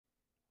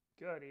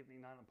Good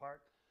evening, Island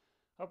Park.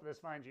 Hope this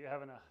finds you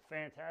having a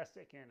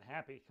fantastic and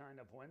happy kind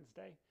of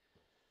Wednesday.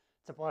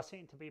 It's a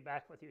blessing to be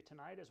back with you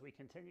tonight as we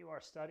continue our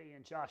study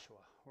in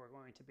Joshua. We're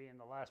going to be in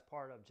the last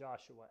part of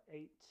Joshua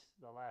 8,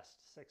 the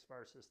last 6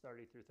 verses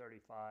 30 through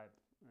 35,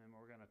 and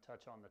we're going to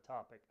touch on the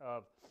topic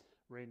of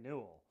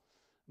renewal.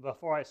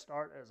 Before I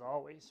start, as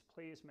always,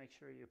 please make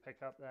sure you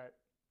pick up that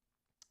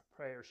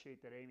prayer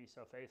sheet that Amy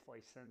so faithfully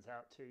sends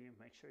out to you.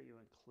 Make sure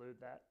you include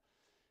that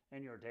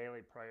in your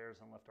daily prayers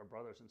and lift our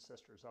brothers and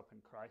sisters up in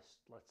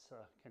Christ. Let's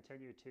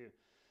continue to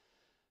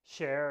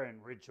share and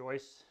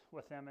rejoice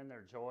with them in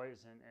their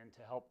joys and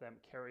to help them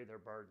carry their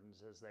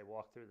burdens as they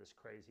walk through this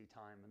crazy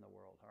time in the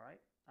world, all right?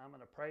 I'm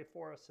going to pray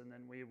for us, and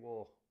then we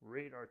will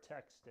read our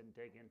text and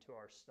dig into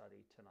our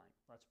study tonight.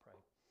 Let's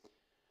pray.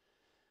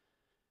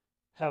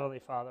 Heavenly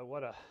Father,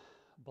 what a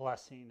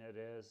blessing it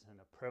is and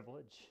a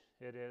privilege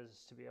it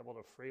is to be able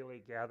to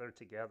freely gather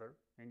together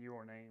in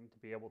your name, to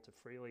be able to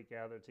freely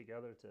gather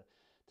together to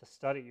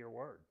study your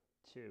word,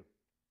 to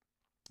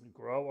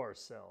grow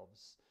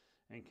ourselves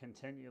and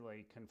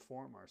continually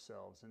conform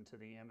ourselves into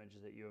the image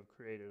that you have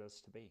created us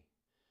to be.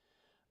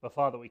 But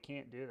Father, we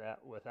can't do that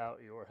without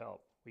your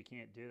help. We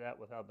can't do that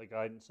without the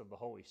guidance of the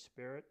Holy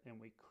Spirit,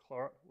 and we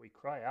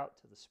cry out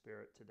to the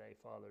Spirit today,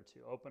 Father,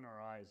 to open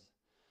our eyes,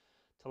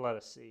 to let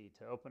us see,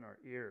 to open our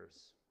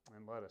ears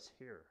and let us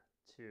hear,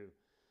 to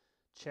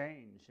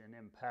change and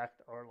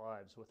impact our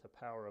lives with the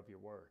power of your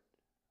word.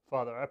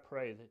 Father, I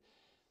pray that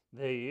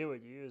you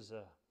would use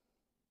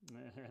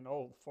an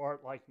old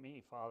fart like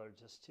me, Father,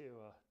 just to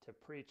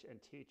preach and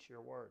teach your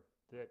word,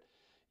 that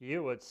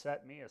you would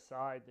set me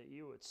aside, that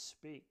you would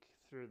speak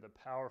through the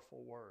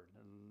powerful word,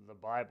 the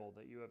Bible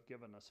that you have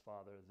given us,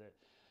 Father, that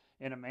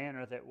in a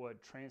manner that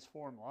would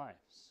transform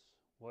lives,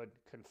 would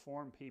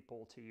conform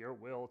people to your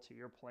will, to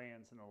your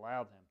plans, and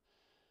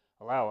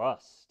allow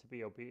us to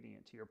be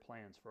obedient to your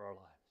plans for our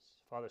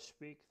lives. Father,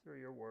 speak through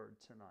your word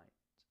tonight.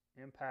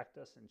 Impact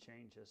us and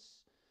change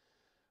us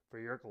for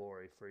your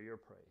glory, for your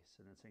praise.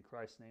 And it's in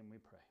Christ's name we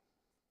pray.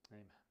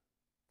 Amen.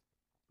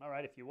 All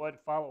right, if you would,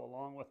 follow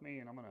along with me,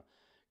 and I'm going to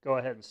go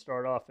ahead and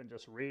start off and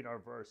just read our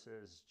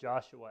verses.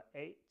 Joshua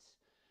 8,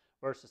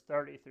 verses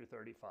 30 through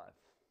 35.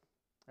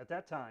 At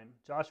that time,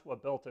 Joshua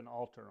built an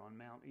altar on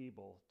Mount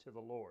Ebal to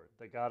the Lord,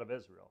 the God of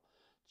Israel,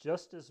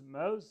 just as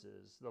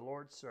Moses, the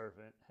Lord's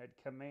servant, had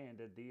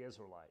commanded the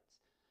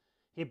Israelites.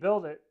 He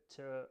built it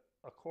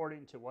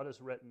according to what is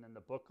written in the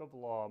book of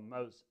law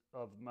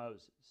of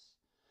Moses,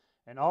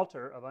 an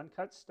altar of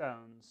uncut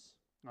stones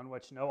on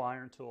which no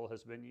iron tool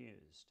has been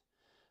used.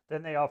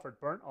 Then they offered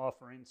burnt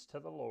offerings to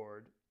the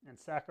Lord and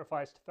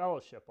sacrificed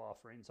fellowship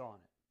offerings on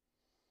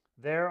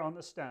it. There on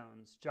the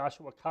stones,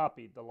 Joshua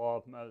copied the law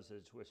of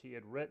Moses, which he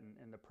had written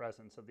in the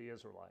presence of the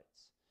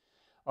Israelites.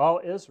 All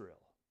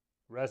Israel,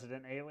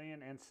 resident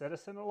alien and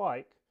citizen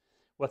alike,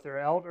 with their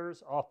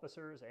elders,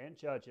 officers, and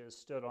judges,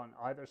 stood on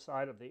either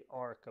side of the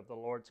ark of the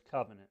Lord's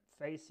covenant,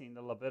 facing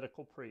the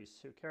Levitical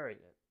priests who carried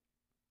it.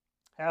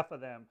 Half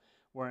of them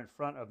were in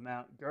front of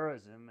Mount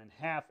Gerizim and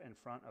half in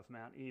front of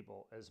Mount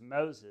Ebal, as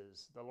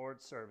Moses, the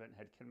Lord's servant,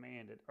 had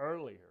commanded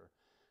earlier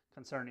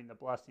concerning the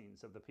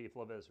blessings of the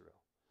people of Israel.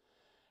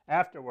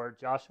 Afterward,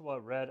 Joshua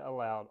read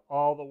aloud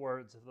all the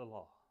words of the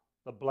law,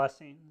 the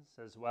blessings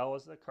as well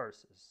as the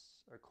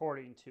curses,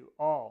 according to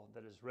all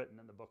that is written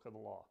in the book of the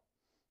law.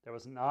 There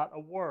was not a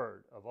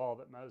word of all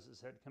that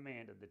Moses had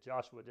commanded that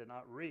Joshua did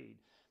not read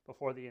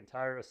before the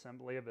entire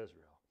assembly of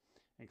Israel,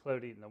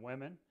 including the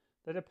women,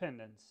 the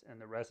dependents, and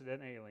the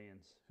resident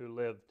aliens who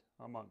lived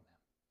among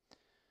them.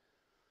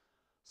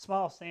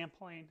 Small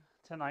sampling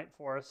tonight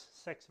for us,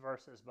 6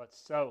 verses, but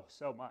so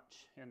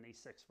much in these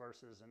 6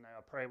 verses, and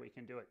I pray we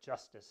can do it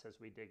justice as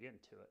we dig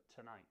into it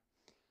tonight.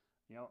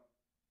 You know,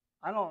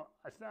 I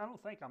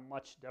don't think I'm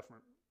much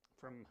different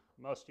from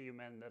most of you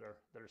men that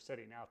are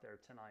sitting out there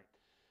tonight.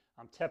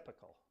 I'm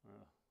typical,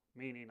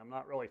 meaning I'm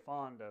not really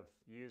fond of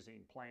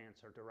using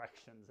plans or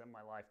directions in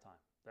my lifetime.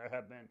 There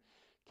have been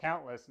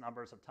countless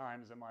numbers of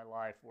times in my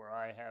life where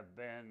I have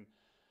been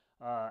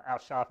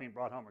out shopping,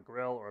 brought home a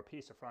grill or a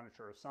piece of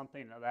furniture or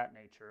something of that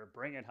nature,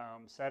 bring it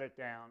home, set it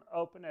down,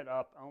 open it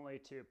up, only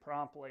to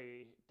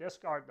promptly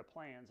discard the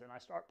plans, and I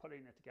start putting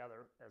it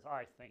together as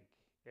I think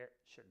it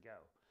should go.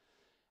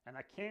 And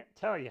I can't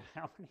tell you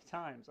how many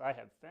times I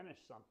have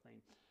finished something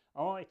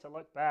only to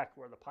look back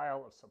where the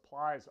pile of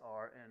supplies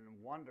are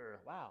and wonder,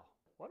 wow,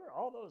 what are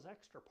all those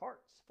extra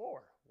parts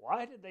for?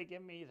 Why did they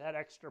give me that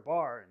extra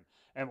bar?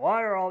 And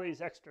why are all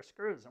these extra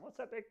screws? And what's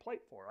that big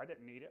plate for? I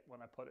didn't need it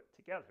when I put it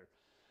together.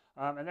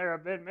 And there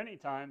have been many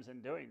times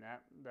in doing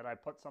that I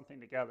put something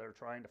together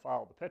trying to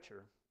follow the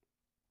picture,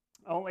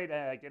 only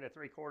to get it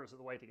 3/4 of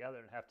the way together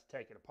and have to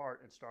take it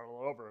apart and start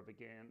all over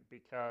again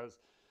because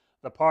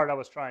the part I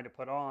was trying to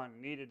put on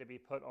needed to be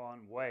put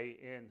on way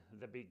in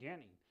the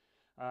beginning.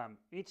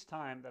 Each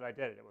time that I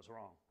did it, it was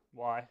wrong.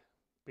 Why?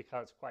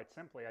 Because quite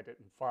simply, I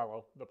didn't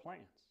follow the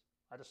plans.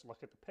 I just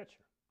look at the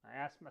picture. I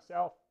ask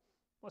myself,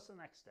 what's the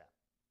next step?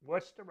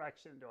 Which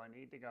direction do I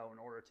need to go in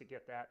order to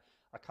get that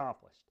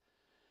accomplished?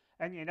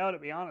 And you know, to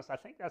be honest, I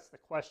think that's the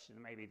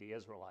question maybe the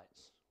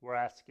Israelites were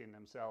asking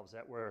themselves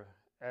that we're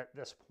at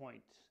this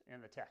point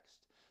in the text.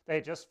 They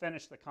had just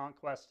finished the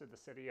conquest of the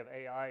city of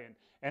Ai,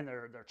 and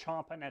they're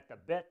chomping at the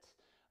bit.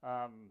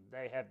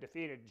 They have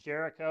defeated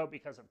Jericho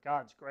because of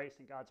God's grace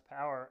and God's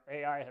power.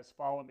 Ai has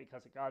fallen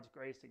because of God's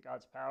grace and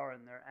God's power,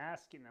 and they're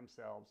asking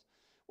themselves,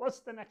 what's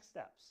the next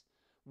steps?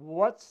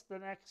 What's the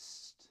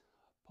next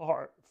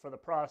part for the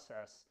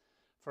process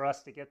for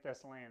us to get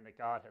this land that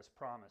God has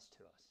promised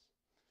to us?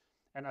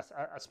 And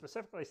I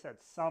specifically said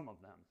some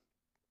of them,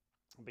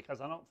 because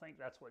I don't think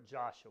that's what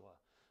Joshua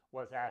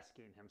was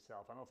asking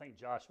himself. I don't think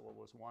Joshua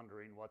was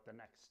wondering what the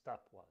next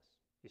step was.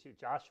 You see,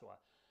 Joshua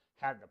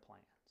had the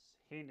plans.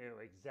 He knew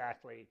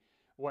exactly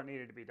what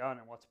needed to be done,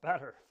 and what's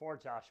better for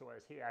Joshua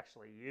is he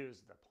actually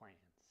used the plans.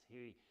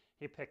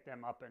 He picked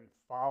them up and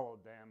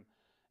followed them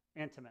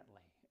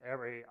intimately.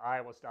 Every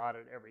I was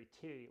dotted, every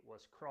T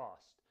was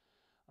crossed.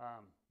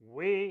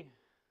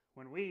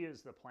 When we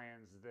use the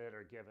plans that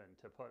are given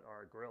to put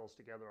our grills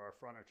together, our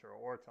furniture,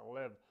 or to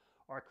live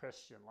our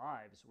Christian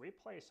lives, we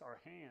place our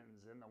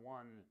hands in the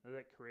one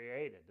that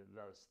created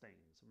those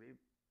things.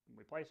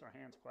 We place our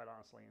hands, quite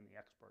honestly, in the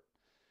expert.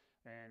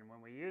 And when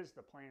we use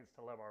the plans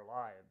to live our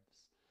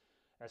lives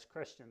as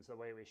Christians the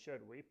way we should,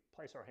 we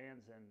place our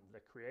hands in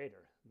the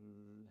Creator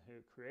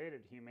who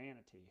created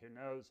humanity, who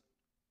knows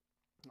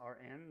our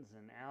ins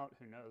and out,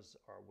 who knows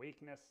our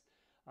weakness,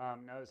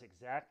 knows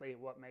exactly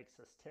what makes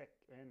us tick.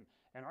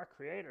 And our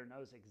Creator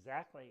knows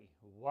exactly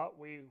what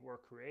we were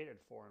created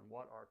for and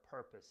what our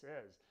purpose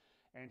is.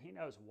 And He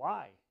knows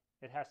why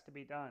it has to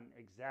be done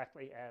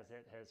exactly as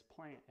it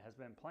has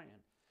been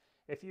planned.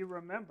 If you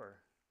remember,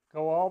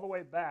 go all the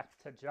way back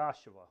to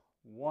Joshua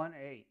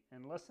 1:8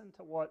 and listen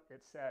to what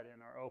it said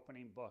in our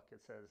opening book.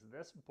 It says,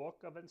 "This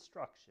book of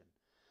instruction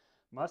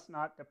must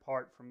not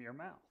depart from your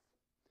mouth.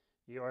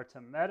 You are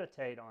to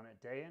meditate on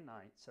it day and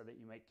night so that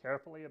you may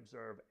carefully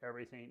observe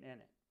everything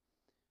in it.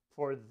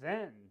 For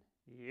then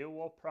you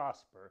will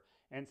prosper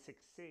and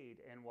succeed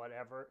in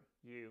whatever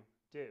you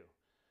do."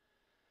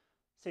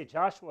 See,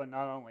 Joshua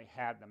not only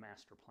had the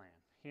master plan,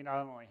 he not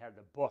only had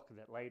the book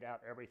that laid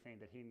out everything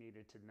that he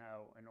needed to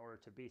know in order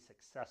to be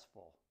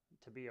successful,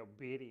 to be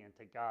obedient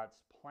to God's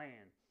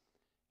plan.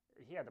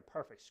 He had the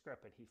perfect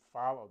script, and he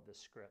followed the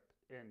script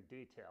in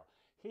detail.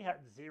 He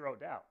had zero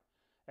doubt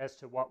as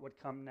to what would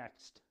come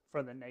next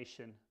for the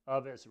nation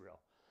of Israel.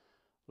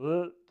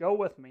 Go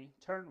with me,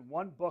 turn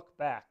one book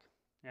back,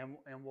 and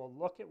we'll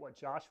look at what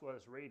Joshua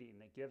is reading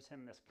that gives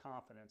him this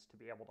confidence to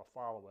be able to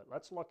follow it.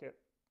 Let's look at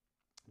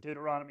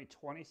Deuteronomy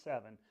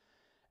 27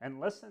 and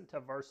listen to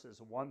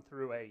verses 1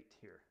 through 8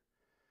 here.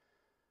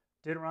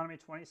 Deuteronomy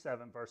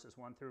 27, verses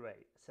 1 through 8.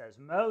 It says,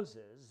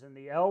 "Moses and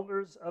the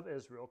elders of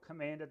Israel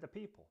commanded the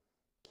people,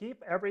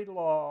 keep every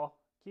law,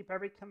 keep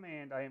every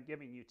command I am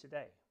giving you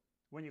today.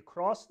 When you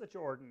cross the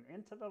Jordan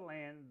into the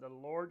land the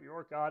Lord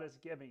your God is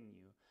giving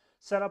you,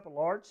 set up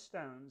large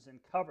stones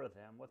and cover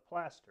them with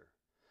plaster.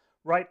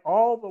 Write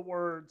all the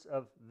words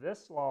of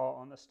this law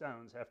on the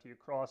stones after you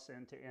cross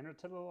in to enter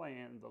to the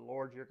land the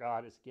Lord your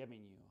God is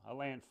giving you, a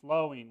land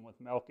flowing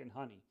with milk and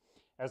honey,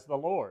 as the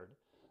Lord,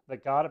 the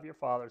God of your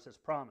fathers, has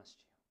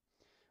promised you.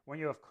 When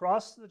you have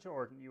crossed the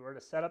Jordan, you are to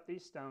set up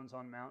these stones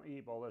on Mount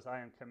Ebal as I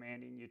am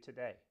commanding you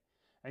today,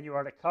 and you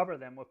are to cover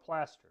them with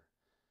plaster.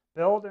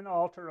 Build an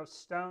altar of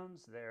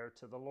stones there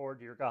to the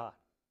Lord your God.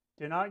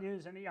 Do not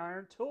use any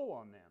iron tool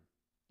on them.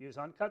 Use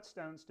uncut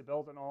stones to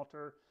build an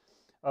altar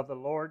of the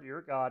Lord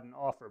your God and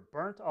offer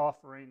burnt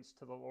offerings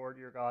to the Lord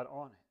your God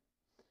on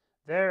it.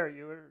 There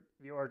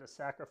you are to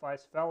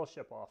sacrifice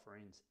fellowship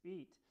offerings,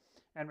 eat,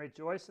 and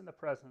rejoice in the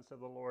presence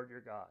of the Lord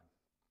your God.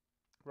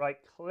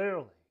 Write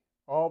clearly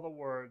all the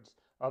words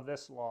of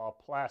this law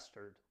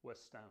plastered with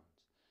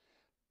stones."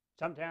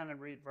 Jump down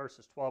and read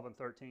verses 12 and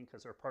 13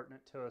 because they're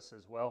pertinent to us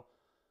as well.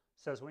 It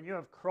says, "When you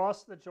have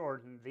crossed the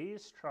Jordan,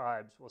 these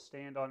tribes will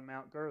stand on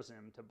Mount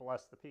Gerizim to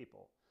bless the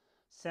people: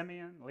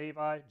 Simeon,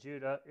 Levi,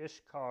 Judah,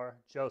 Issachar,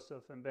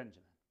 Joseph, and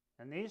Benjamin.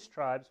 And these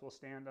tribes will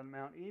stand on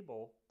Mount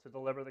Ebal to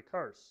deliver the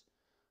curse: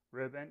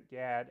 Reuben,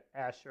 Gad,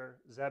 Asher,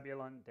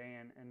 Zebulun,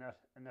 Dan, and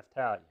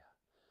Naphtali."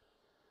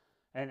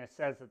 And it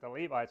says that the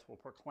Levites will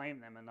proclaim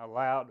them in a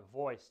loud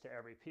voice to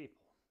every people.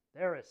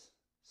 There is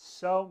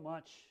so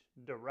much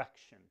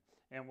direction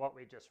in what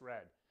we just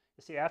read.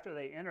 You see, after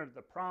they entered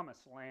the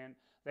promised land,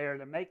 they are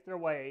to make their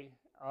way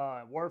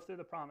word through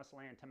the promised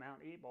land to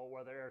Mount Ebal,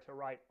 where they are to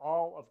write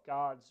all of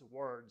God's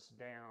words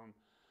down,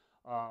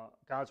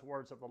 God's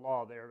words of the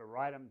law. They are to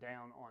write them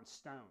down on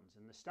stones,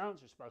 and the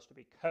stones are supposed to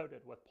be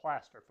coated with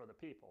plaster for the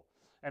people.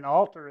 An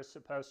altar is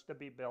supposed to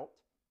be built,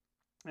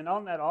 and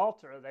on that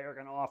altar they are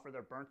going to offer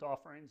their burnt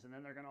offerings, and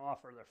then they're going to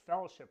offer their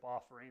fellowship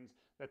offerings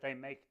that they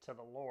make to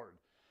the Lord.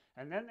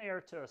 And then they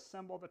are to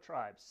assemble the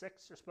tribes.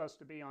 6 are supposed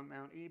to be on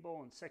Mount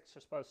Ebal, and 6 are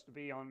supposed to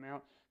be on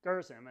Mount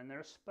Gerizim, and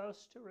they're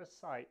supposed to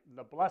recite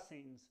the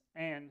blessings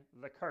and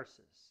the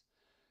curses.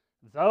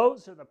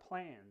 Those are the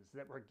plans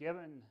that were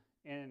given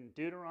in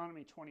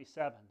Deuteronomy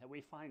 27 that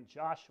we find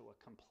Joshua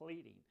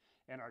completing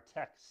in our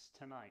text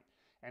tonight.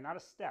 And not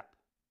a step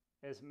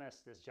is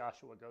missed as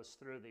Joshua goes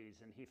through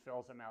these and he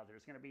fills them out.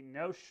 There's going to be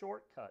no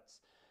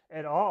shortcuts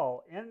at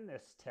all in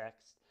this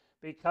text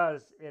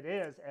because it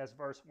is, as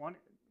verse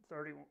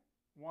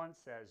 131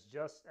 says,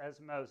 just as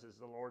Moses,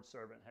 the Lord's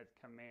servant, had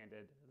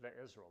commanded the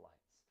Israelites.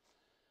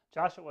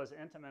 Joshua was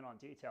intimate on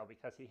detail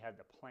because he had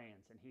the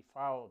plans, and he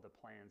followed the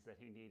plans that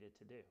he needed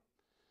to do.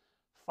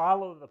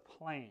 Follow the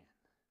plan.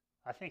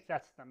 I think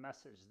that's the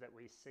message that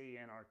we see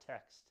in our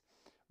text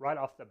right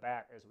off the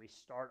bat as we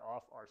start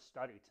off our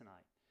study tonight.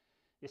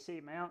 You see,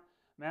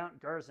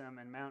 Mount Gerizim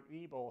and Mount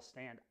Ebal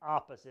stand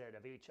opposite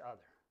of each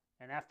other.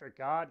 And after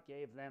God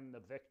gave them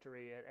the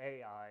victory at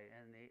Ai,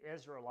 and the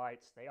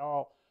Israelites, they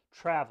all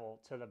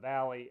traveled to the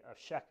valley of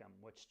Shechem,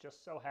 which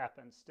just so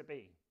happens to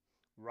be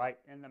right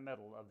in the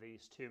middle of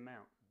these two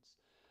mountains.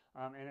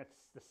 And it's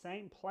the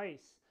same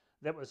place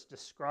that was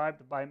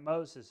described by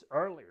Moses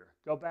earlier.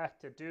 Go back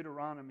to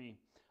Deuteronomy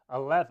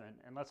 11,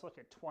 and let's look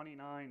at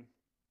 29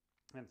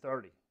 and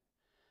 30.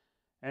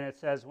 And it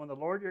says, when the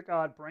Lord your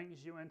God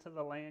brings you into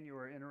the land you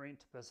are entering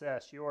to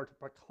possess, you are to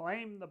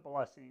proclaim the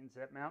blessings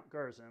at Mount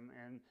Gerizim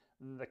and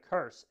the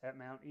curse at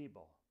Mount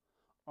Ebal.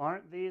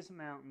 Aren't these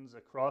mountains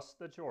across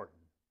the Jordan,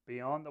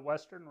 beyond the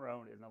western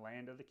road in the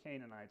land of the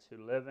Canaanites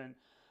who live in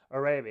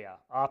Arabia,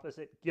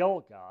 opposite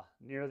Gilgal,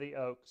 near the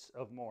oaks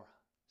of Moreh?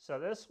 So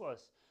this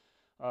was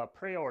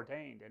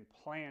preordained and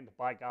planned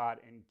by God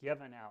and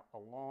given out a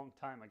long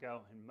time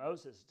ago. And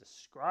Moses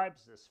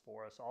describes this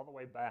for us all the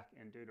way back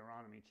in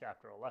Deuteronomy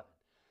chapter 11.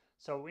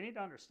 So we need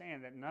to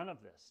understand that none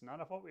of this,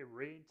 none of what we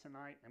read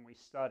tonight and we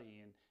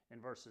study in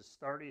verses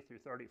 30 through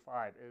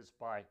 35 is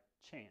by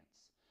chance.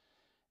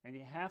 And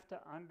you have to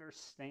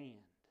understand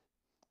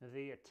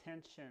the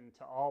attention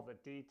to all the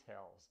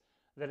details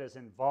that is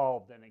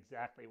involved in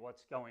exactly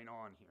what's going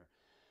on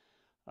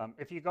here.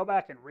 If you go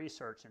back and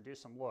research and do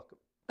some look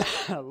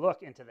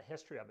into the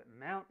history of it,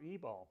 Mount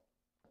Ebal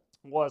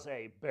was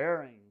a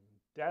barren,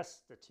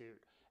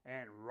 destitute,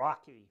 and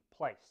rocky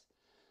place.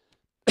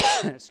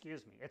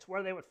 Excuse me. It's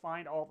where they would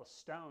find all the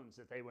stones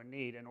that they would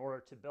need in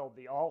order to build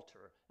the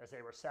altar as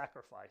they were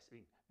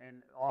sacrificing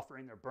and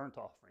offering their burnt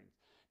offerings.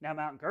 Now,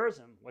 Mount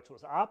Gerizim, which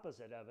was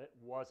opposite of it,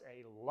 was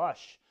a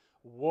lush,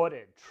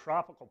 wooded,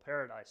 tropical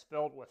paradise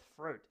filled with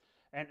fruit.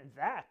 And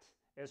that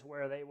is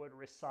where they would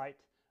recite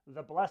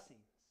the blessings.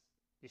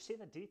 You see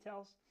the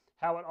details?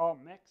 How it all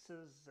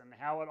mixes and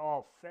how it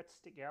all fits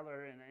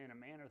together in a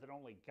manner that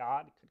only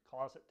God could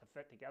cause it to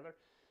fit together.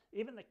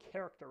 Even the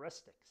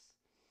characteristics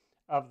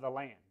of the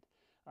land.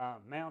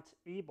 Mount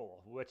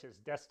Ebal, which is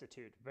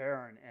destitute,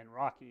 barren, and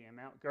rocky, and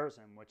Mount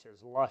Gerizim, which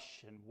is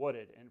lush and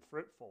wooded and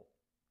fruitful.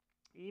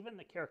 Even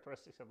the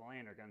characteristics of the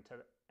land are going to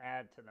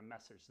add to the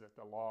message that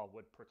the law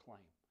would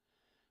proclaim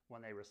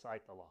when they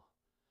recite the law.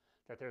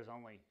 That there's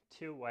only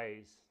two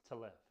ways to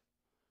live.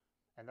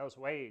 And those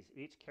ways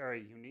each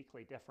carry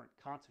uniquely different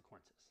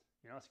consequences.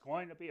 You know, it's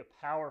going to be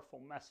a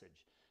powerful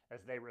message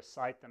as they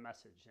recite the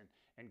message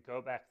and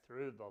go back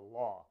through the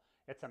law.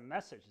 It's a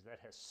message that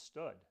has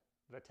stood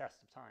the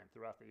test of time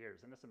throughout the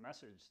years. And it's a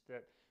message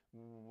that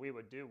we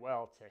would do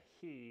well to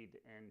heed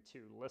and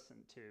to listen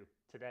to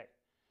today.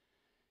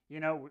 You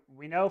know,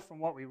 we know from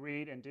what we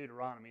read in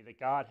Deuteronomy that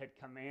God had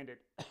commanded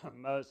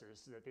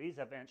Moses that these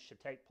events should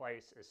take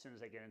place as soon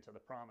as they get into the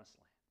promised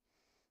land.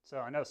 So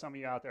I know some of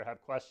you out there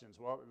have questions.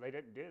 Well, they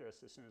didn't do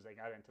this as soon as they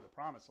got into the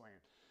promised land.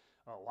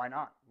 Why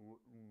not?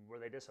 Were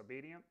they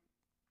disobedient?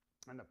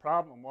 And the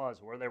problem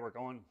was where they were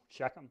going,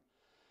 Shechem,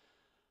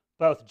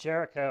 both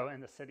Jericho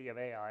and the city of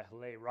Ai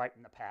lay right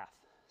in the path.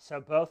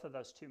 So both of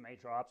those two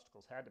major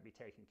obstacles had to be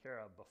taken care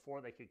of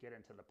before they could get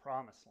into the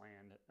promised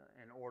land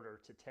in order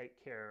to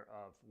take care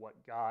of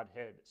what God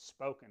had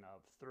spoken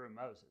of through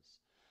Moses.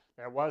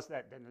 There was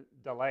that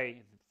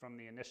delay from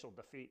the initial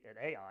defeat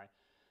at Ai,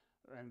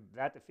 and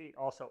that defeat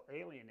also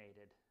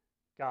alienated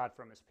God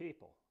from his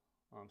people.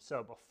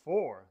 So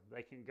before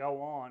they can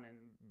go on and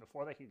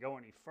before they can go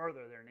any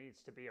further, there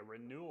needs to be a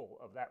renewal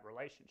of that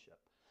relationship.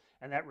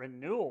 And that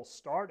renewal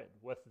started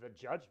with the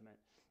judgment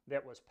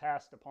that was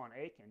passed upon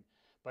Achan.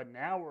 But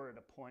now we're at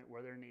a point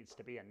where there needs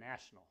to be a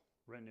national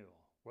renewal,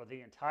 where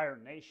the entire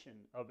nation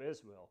of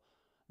Israel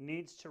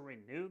needs to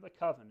renew the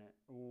covenant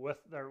with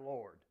their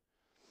Lord,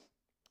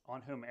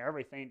 on whom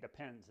everything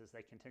depends as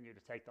they continue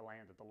to take the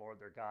land that the Lord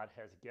their God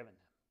has given them.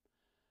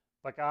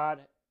 But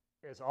God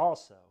is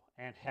also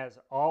and has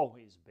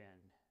always been,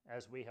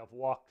 as we have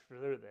walked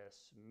through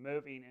this,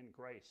 moving in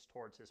grace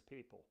towards his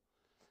people.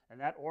 And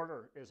that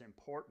order is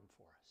important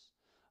for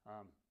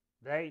us.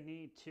 They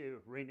need to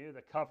renew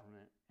the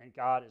covenant, and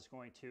God is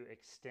going to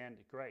extend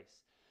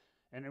grace.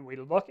 And when we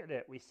look at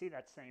it, we see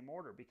that same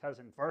order, because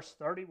in verse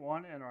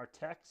 31 in our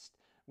text,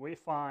 we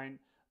find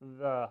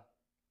the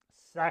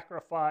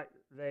sacrifice,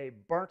 the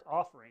burnt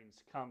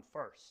offerings come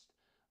first.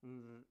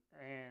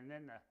 And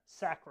then the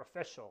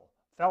sacrificial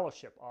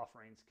fellowship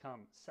offerings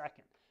come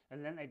second.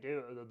 And then they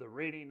do the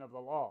reading of the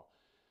law.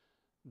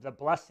 The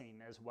blessing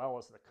as well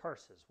as the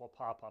curses will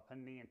pop up.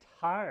 And the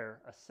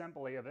entire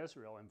assembly of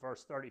Israel, in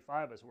verse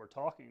 35, as we're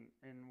talking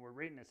and we're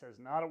reading, it says,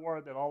 not a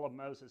word that all of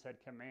Moses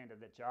had commanded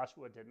that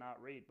Joshua did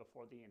not read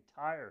before the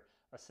entire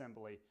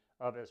assembly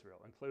of Israel,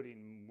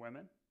 including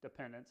women,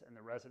 dependents, and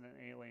the resident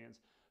aliens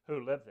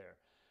who lived there.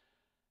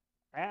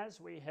 as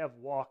we have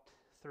walked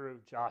through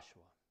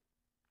Joshua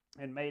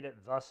and made it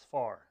thus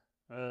far,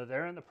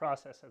 they're in the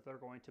process that they're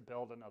going to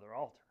build another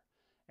altar.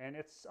 And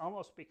it's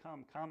almost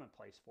become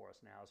commonplace for us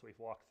now as we've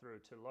walked through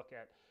to look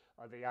at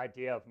the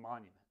idea of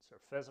monuments or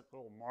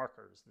physical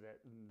markers that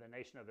the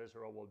nation of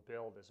Israel will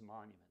build as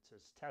monuments,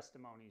 as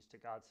testimonies to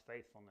God's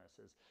faithfulness,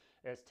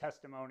 as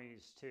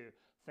testimonies to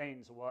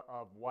things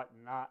of what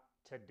not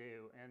to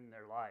do in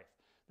their life.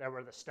 There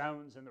were the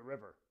stones in the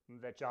river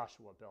that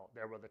Joshua built.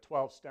 There were the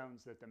 12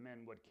 stones that the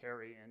men would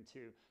carry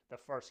into the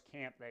first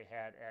camp they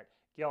had at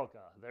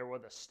Gilgal. There were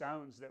the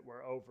stones that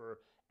were over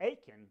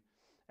Achan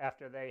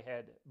after they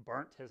had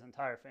burnt his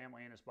entire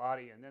family and his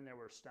body, and then there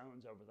were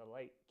stones over the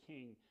late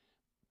king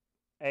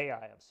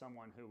Ai, of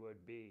someone who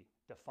would be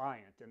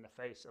defiant in the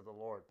face of the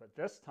Lord. But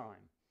this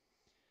time,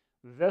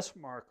 this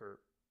marker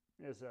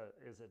is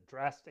a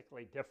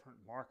drastically different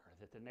marker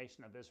that the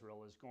nation of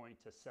Israel is going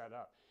to set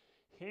up.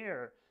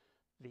 Here,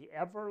 the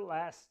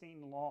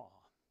everlasting law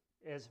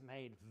is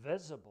made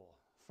visible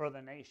for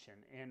the nation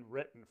in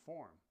written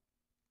form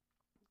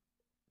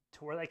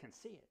to where they can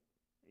see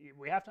it.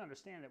 We have to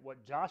understand that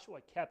what Joshua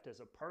kept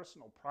as a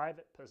personal,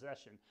 private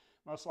possession,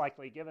 most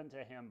likely given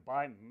to him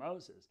by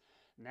Moses,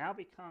 now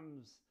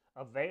becomes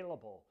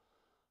available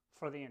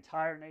for the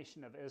entire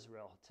nation of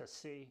Israel to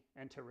see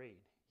and to read.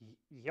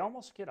 You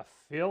almost get a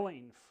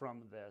feeling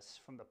from this,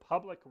 from the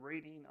public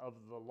reading of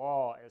the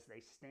law as they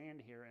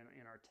stand here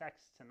in our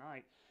text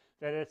tonight,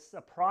 that it's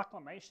a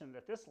proclamation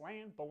that this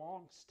land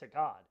belongs to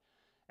God,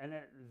 and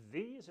that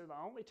these are the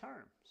only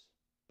terms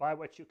by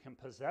which you can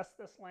possess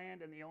this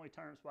land and the only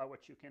terms by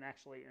which you can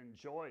actually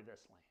enjoy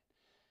this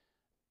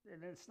land.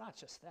 And it's not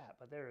just that,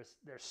 but there's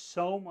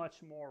so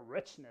much more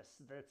richness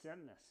that's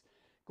in this.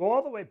 Go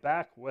all the way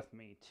back with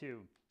me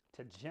to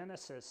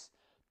Genesis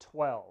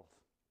 12.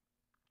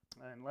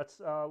 And let's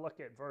look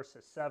at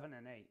verses 7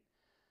 and 8.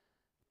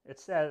 It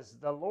says,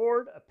 "The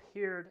Lord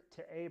appeared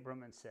to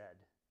Abram and said,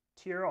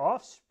 'To your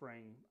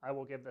offspring I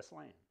will give this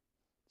land.'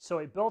 So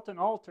he built an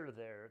altar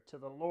there to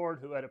the Lord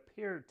who had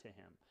appeared to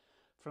him.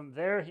 From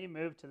there he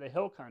moved to the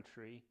hill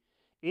country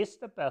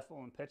east of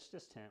Bethel and pitched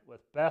his tent,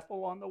 with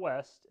Bethel on the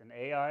west and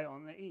Ai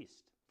on the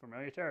east."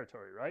 Familiar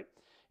territory, right?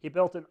 He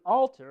built an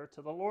altar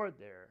to the Lord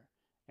there,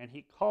 and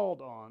he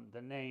called on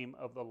the name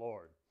of the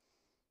Lord.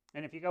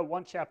 And if you go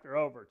one chapter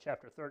over,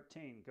 chapter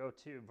 13, go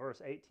to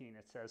verse 18,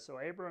 it says, "So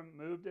Abram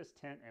moved his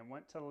tent and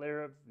went to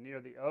live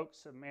near the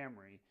oaks of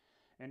Mamre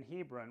in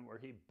Hebron, where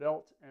he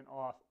built an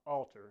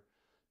altar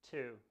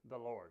to the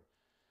Lord."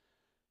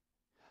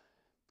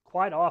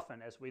 Quite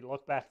often, as we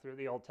look back through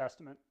the Old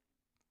Testament,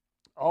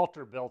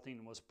 altar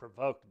building was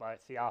provoked by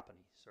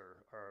theophanies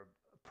or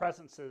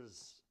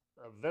presences,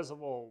 a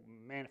visible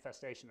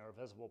manifestation or a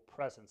visible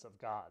presence of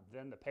God.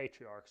 Then the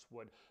patriarchs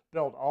would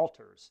build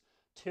altars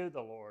to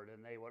the Lord,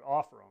 and they would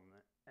offer on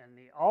it. And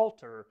the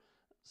altars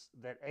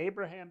that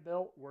Abraham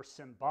built were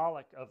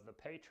symbolic of the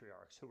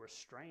patriarchs, who were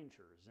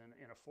strangers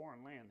in a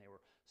foreign land. They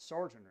were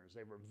sojourners,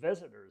 they were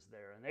visitors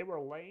there, and they were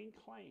laying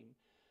claim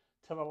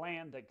to the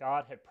land that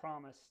God had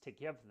promised to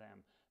give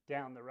them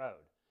down the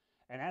road.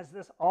 And as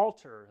this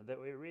altar that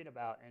we read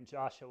about in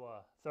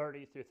Joshua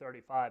 30 through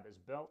 35 is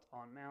built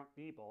on Mount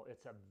Ebal,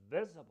 it's a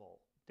visible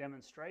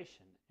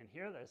demonstration, and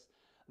hear this,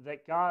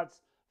 that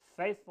God's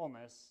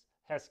faithfulness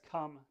has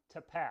come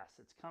to pass.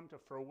 It's come to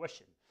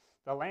fruition.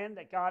 The land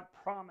that God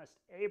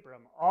promised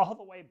Abram all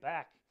the way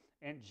back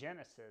in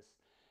Genesis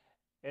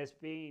is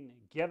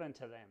being given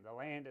to them. The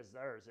land is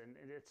theirs, and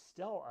it's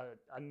still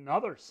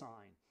another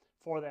sign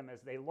for them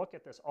as they look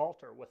at this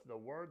altar with the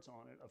words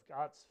on it of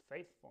God's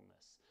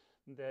faithfulness,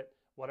 that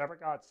whatever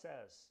God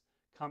says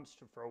comes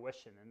to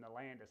fruition and the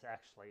land is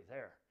actually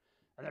there.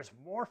 And there's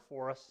more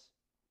for us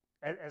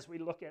as we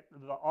look at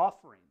the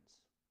offerings.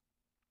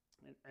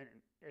 And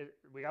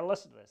we got to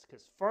listen to this,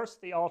 because first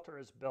the altar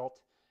is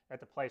built at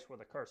the place where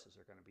the curses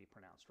are going to be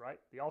pronounced, right?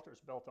 The altar is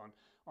built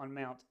on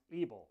Mount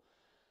Ebal.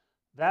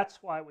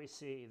 That's why we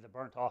see the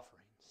burnt offerings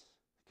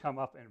come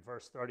up in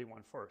verse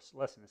 31 first.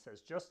 Listen, it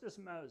says, "Just as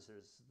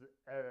Moses,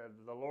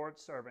 the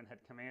Lord's servant,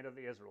 had commanded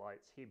the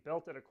Israelites, he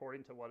built it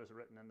according to what is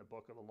written in the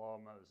book of the law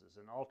of Moses,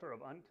 an altar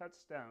of uncut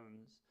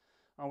stones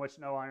on which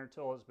no iron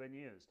tool has been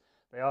used.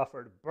 They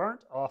offered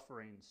burnt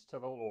offerings to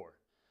the Lord."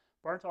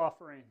 Burnt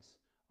offerings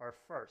are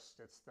first.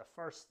 It's the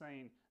first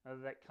thing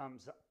that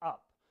comes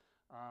up.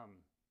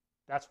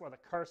 That's where the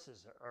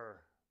curses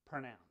are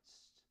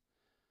pronounced.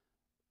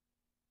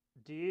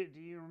 Do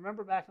you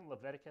remember back in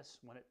Leviticus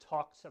when it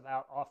talks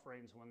about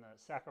offerings, when the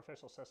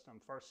sacrificial system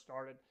first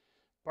started?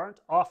 Burnt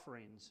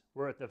offerings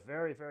were at the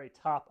very, very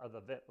top of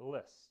the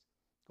list.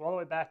 Go all the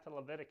way back to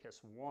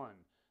Leviticus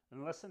 1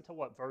 and listen to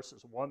what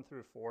verses 1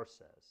 through 4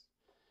 says.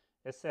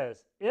 It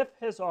says, "If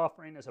his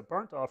offering is a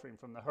burnt offering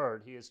from the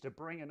herd, he is to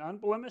bring an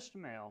unblemished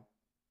male.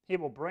 He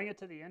will bring it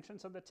to the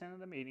entrance of the tent of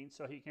the meeting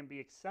so he can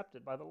be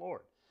accepted by the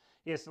Lord.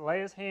 He is to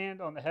lay his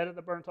hand on the head of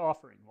the burnt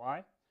offering."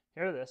 Why?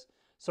 Hear this.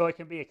 "So it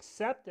can be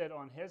accepted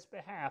on his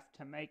behalf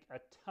to make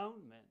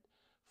atonement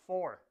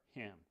for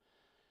him."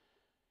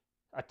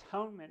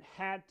 atonement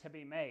had to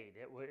be made.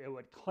 It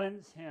would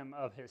cleanse him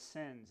of his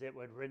sins. It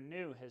would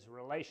renew his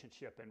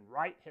relationship and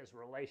right his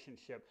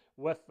relationship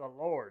with the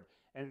Lord.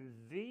 And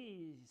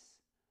these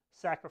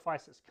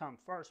sacrifices come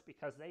first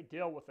because they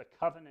deal with the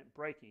covenant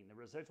breaking, the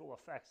residual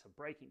effects of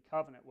breaking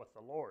covenant with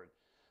the Lord.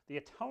 The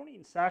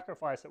atoning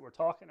sacrifice that we're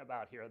talking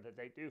about here that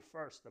they do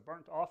first, the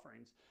burnt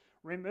offerings,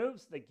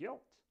 removes the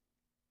guilt,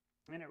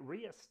 and it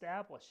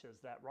reestablishes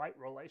that right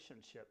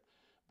relationship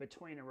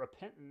between a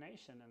repentant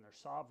nation and their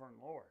sovereign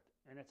Lord.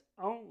 And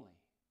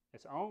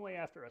it's only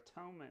after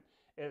atonement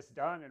is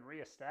done and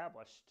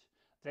reestablished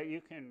that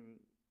you can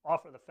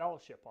offer the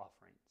fellowship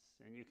offerings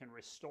and you can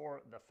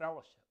restore the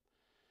fellowship.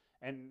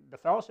 And the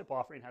fellowship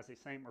offering has the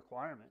same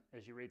requirement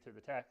as you read through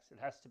the text. It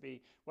has to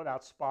be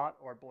without spot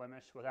or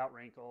blemish, without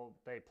wrinkle.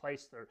 They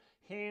place their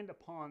hand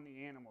upon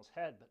the animal's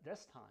head, but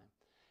this time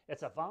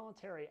it's a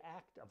voluntary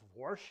act of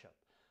worship,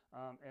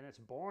 and it's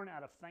born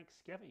out of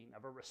thanksgiving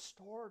of a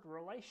restored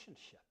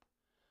relationship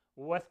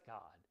with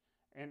God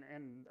and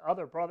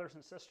other brothers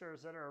and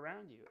sisters that are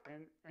around you.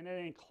 And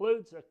it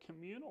includes a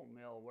communal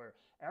meal where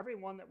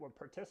everyone that would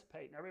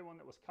participate and everyone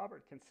that was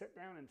covered can sit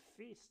down and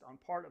feast on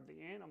part of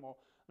the animal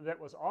that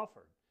was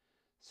offered.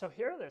 So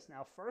hear this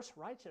now. First,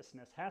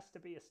 righteousness has to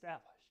be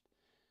established.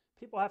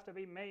 People have to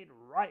be made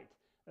right,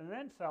 and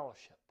then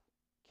fellowship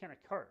can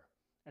occur.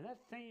 And that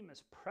theme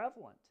is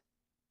prevalent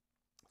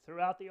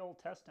throughout the Old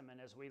Testament.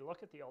 As we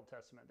look at the Old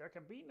Testament, there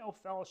can be no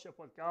fellowship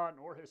with God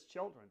nor his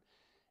children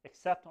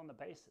except on the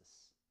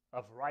basis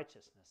of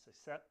righteousness,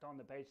 except on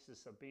the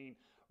basis of being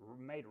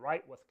made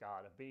right with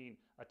God, of being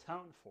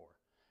atoned for.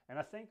 And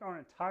I think our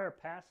entire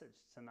passage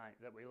tonight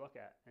that we look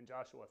at in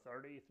Joshua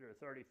 30 through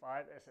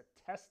 35 is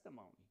a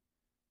testimony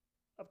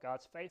of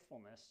God's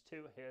faithfulness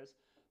to his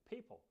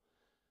people.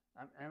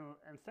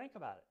 And think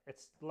about it.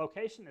 Its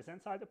location is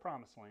inside the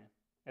promised land.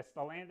 It's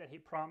the land that he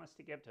promised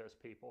to give to his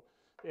people.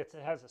 It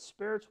has a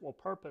spiritual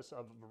purpose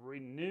of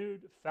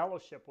renewed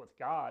fellowship with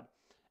God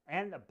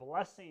and the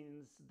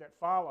blessings that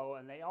follow,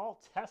 and they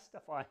all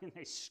testify and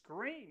they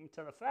scream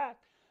to the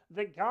fact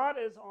that God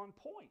is on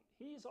point.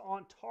 He's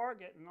on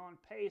target and on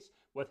pace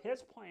with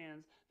his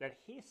plans that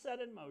he set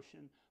in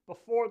motion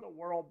before the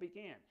world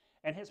began.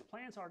 And his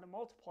plans are to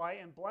multiply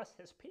and bless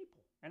his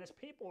people. And his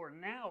people are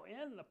now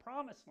in the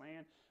promised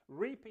land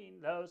reaping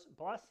those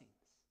blessings.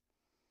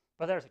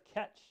 But there's a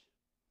catch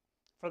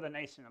for the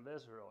nation of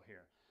Israel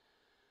here.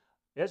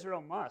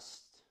 Israel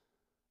must,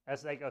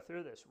 as they go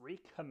through this,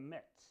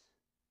 recommit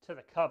to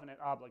the covenant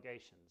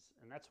obligations.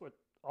 And that's what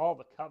all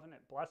the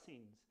covenant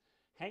blessings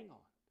hang on.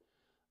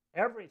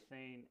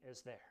 Everything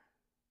is there.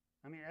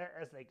 I mean,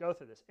 as they go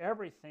through this,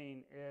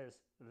 everything is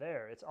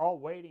there. It's all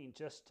waiting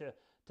just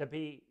to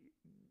be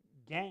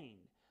gained.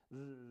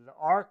 The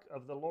ark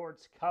of the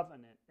Lord's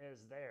covenant is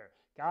there.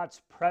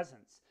 God's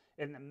presence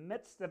in the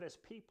midst of his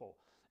people.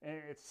 And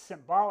it's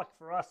symbolic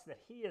for us that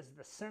he is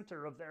the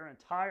center of their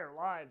entire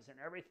lives and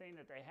everything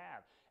that they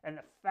have. And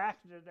the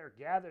fact that they're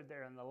gathered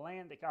there in the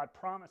land that God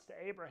promised to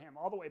Abraham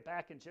all the way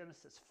back in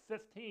Genesis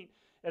 15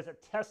 is a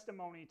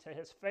testimony to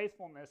his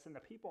faithfulness, and the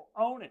people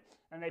own it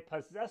and they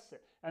possess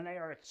it and they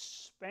are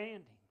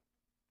expanding.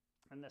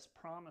 And this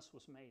promise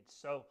was made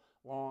so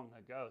long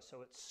ago.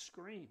 So it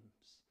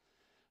screams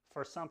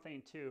for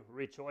something to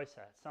rejoice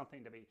at,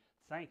 something to be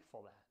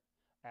thankful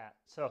at.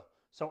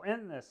 So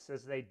in this,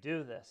 as they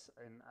do this,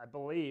 and I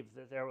believe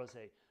that there was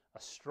a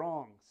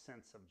strong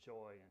sense of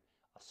joy and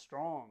a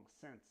strong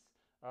sense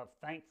of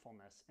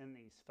thankfulness in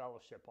these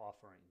fellowship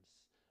offerings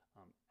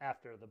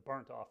after the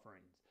burnt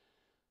offerings.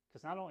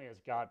 Because not only has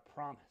God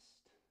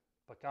promised,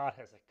 but God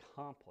has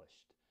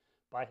accomplished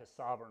by his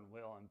sovereign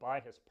will and by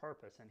his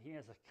purpose, and he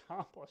has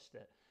accomplished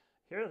it.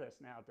 Hear this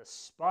now,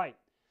 despite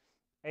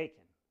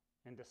Achan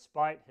and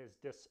despite his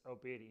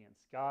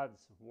disobedience,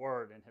 God's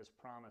word and his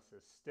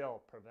promises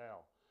still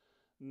prevail.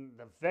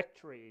 The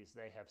victories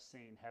they have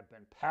seen have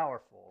been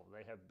powerful.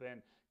 They have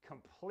been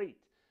complete.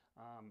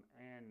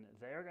 And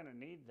they are going to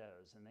need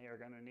those, and they are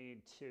going to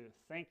need to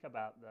think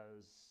about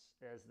those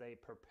as they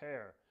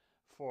prepare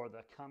for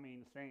the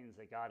coming things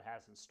that God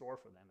has in store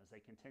for them as they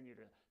continue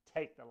to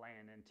take the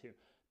land and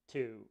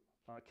to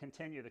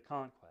continue the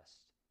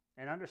conquest.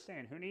 And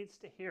understand, who needs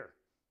to hear?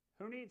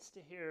 Who needs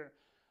to hear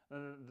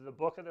the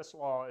book of this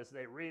law as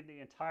they read the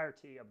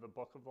entirety of the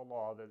book of the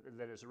law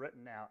that is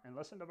written out? And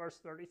listen to verse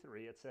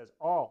 33. It says,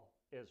 all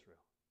Israel,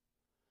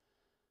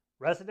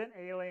 resident,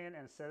 alien,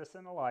 and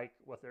citizen alike,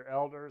 with their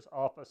elders,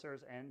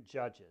 officers, and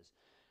judges.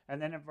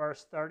 And then in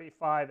verse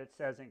 35 it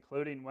says,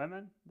 including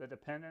women, the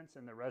dependents,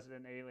 and the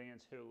resident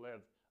aliens who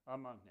live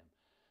among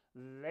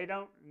them. They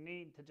don't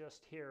need to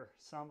just hear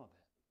some of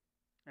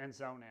it and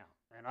zone out.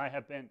 And I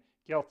have been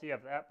guilty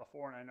of that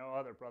before, and I know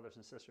other brothers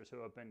and sisters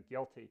who have been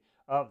guilty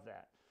of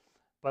that.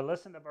 But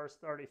listen to verse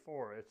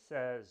 34. It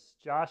says,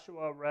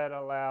 Joshua read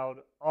aloud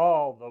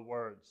all the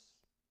words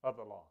of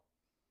the law.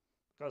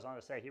 It goes on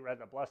to say he read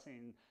the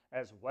blessing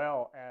as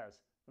well as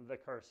the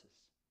curses.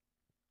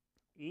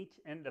 Each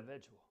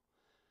individual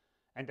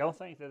And don't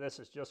think that this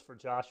is just for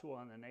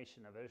Joshua and the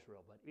nation of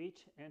Israel, but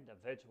each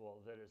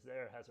individual that is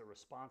there has a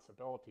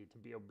responsibility to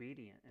be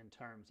obedient in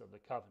terms of the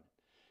covenant.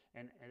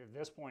 And at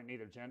this point,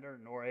 neither gender,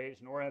 nor age,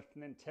 nor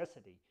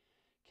ethnicity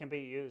can be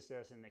used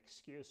as an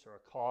excuse or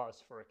a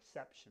cause for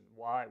exception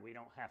why we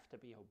don't have to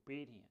be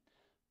obedient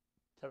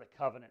to the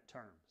covenant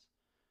terms.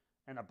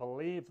 And I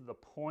believe the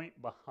point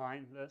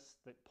behind this,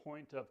 the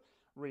point of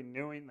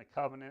renewing the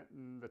covenant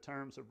and the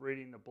terms of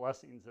reading the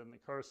blessings and the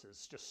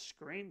curses, just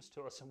screams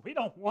to us, and we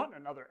don't want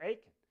another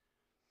Achan.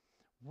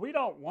 We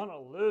don't want to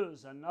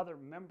lose another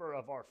member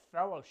of our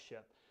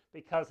fellowship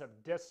because of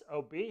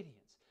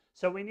disobedience.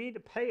 So we need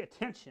to pay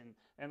attention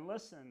and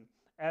listen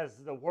as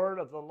the word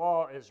of the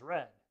law is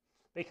read.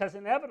 Because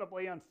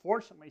inevitably,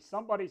 unfortunately,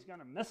 somebody's going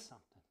to miss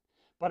something.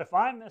 But if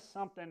I miss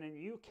something and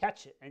you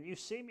catch it and you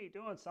see me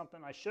doing something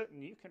I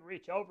shouldn't, you can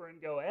reach over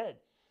and go, Ed.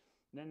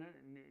 Then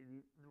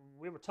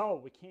we were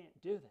told we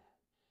can't do that.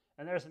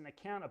 And there's an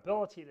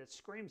accountability that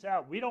screams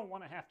out, we don't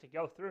want to have to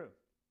go through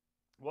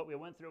what we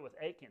went through with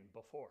Achan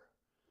before.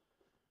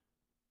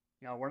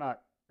 You know, we're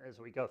not, as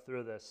we go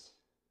through this,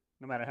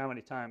 no matter how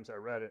many times I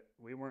read it,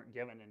 we weren't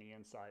given any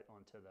insight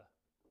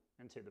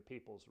into the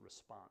people's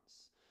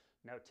response.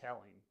 No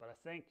telling. But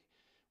I think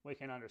we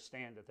can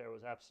understand that there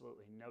was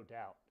absolutely no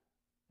doubt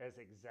as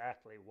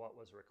exactly what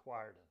was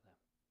required of them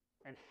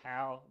and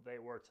how they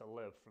were to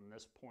live from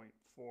this point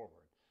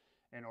forward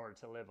in order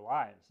to live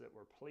lives that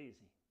were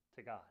pleasing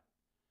to God.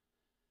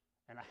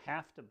 And I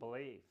have to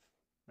believe,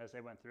 as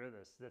they went through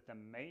this, that the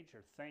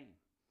major theme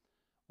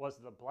was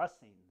the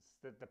blessings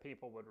that the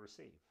people would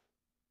receive.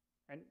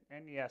 And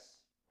yes,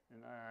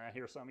 and I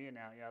hear some of you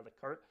now, yeah,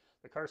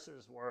 the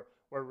curses were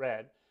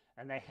read,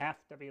 and they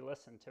have to be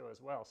listened to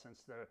as well,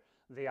 since they're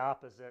the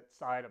opposite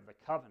side of the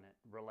covenant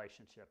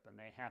relationship, and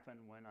they happen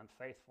when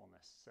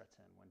unfaithfulness sets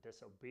in, when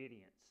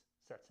disobedience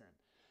sets in.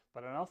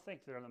 But I don't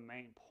think they're the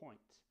main point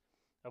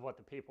of what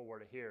the people were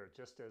to hear,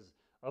 just as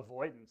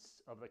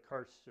avoidance of the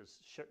curses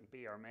shouldn't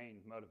be our main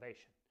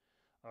motivation,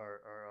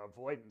 or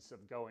avoidance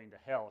of going to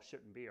hell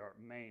shouldn't be our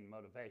main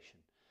motivation.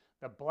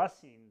 The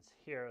blessings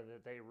here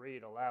that they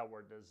read aloud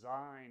were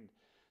designed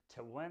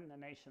to win the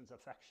nation's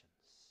affections,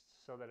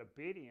 so that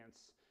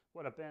obedience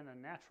would have been a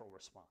natural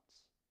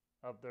response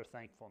of their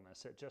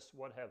thankfulness. It just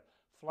would have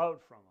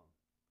flowed from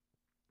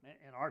them.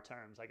 In our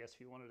terms, I guess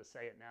if you wanted to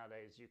say it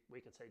nowadays,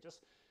 we could say,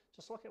 just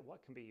look at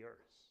what can be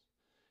yours.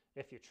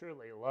 If you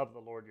truly love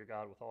the Lord your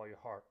God with all your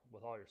heart,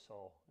 with all your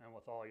soul, and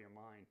with all your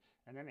mind,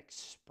 and then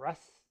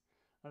express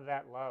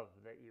that love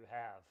that you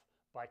have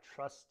by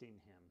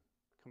trusting him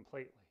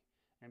completely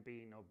and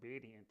being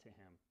obedient to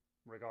him,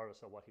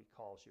 regardless of what he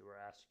calls you or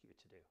asks you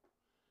to do.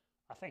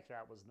 I think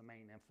that was the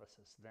main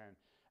emphasis then.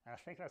 And I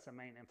think that's the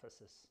main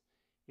emphasis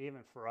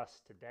even for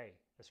us today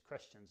as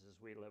Christians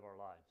as we live our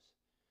lives.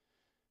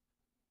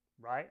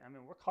 Right? I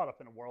mean, we're caught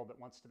up in a world that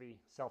wants to be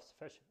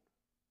self-sufficient.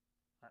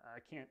 I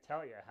can't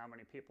tell you how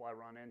many people I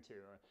run into.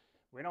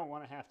 We don't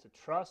want to have to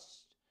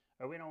trust,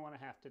 or we don't want to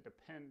have to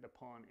depend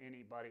upon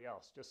anybody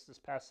else. Just this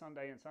past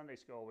Sunday in Sunday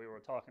school, we were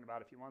talking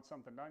about if you want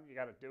something done, you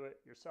got to do it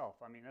yourself.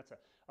 I mean, that's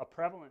a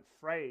prevalent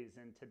phrase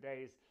in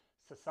today's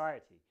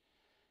society.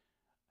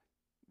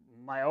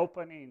 My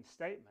opening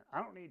statement,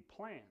 I don't need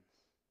plans.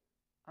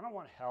 I don't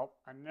want help.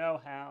 I know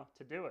how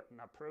to do it,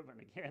 and I've proven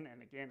again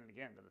and again and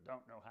again that I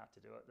don't know how to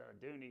do it, that I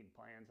do need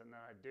plans, and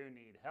that I do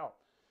need help.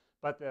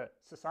 But the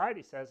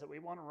society says that we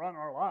want to run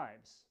our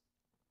lives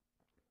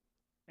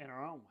in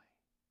our own way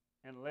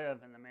and live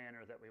in the manner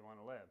that we want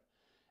to live.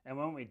 And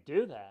when we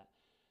do that,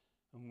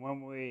 and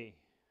when we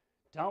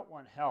don't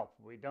want help,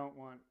 we don't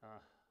want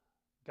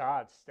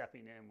God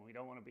stepping in, we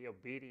don't want to be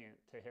obedient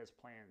to his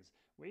plans,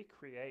 we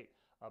create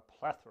a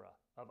plethora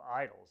of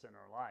idols in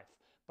our life.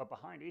 But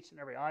behind each and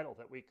every idol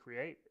that we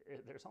create,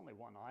 there's only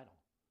one idol.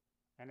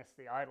 And it's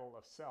the idol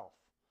of self,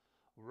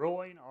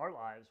 ruling our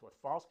lives with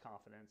false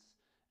confidence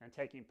and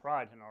taking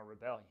pride in our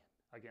rebellion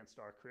against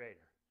our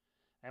Creator.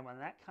 And when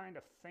that kind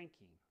of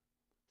thinking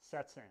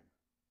sets in,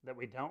 that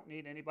we don't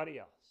need anybody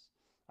else,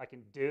 I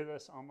can do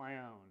this on my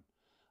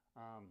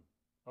own,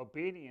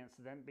 obedience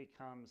then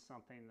becomes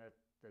something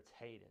that's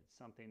hated,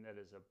 something that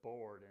is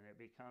abhorred, and it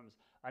becomes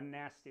a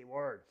nasty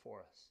word for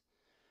us.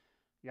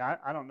 Yeah,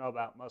 I don't know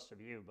about most of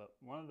you, but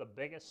one of the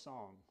biggest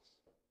songs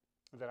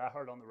that I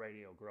heard on the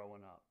radio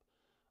growing up,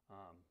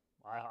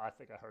 I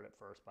think I heard it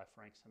first by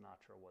Frank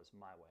Sinatra, was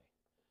My Way.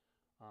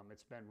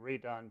 It's been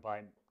redone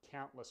by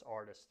countless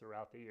artists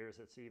throughout the years.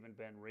 It's even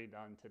been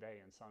redone today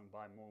and sung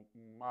by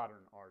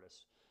modern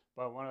artists.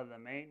 But one of the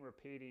main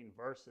repeating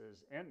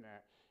verses in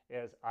that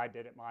is, I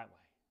did it my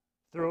way.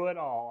 Through it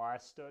all, I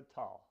stood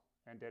tall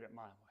and did it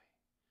my way.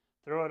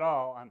 Through it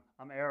all,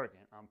 I'm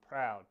arrogant, I'm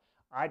proud.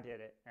 I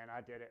did it, and I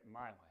did it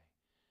my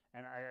way.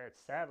 And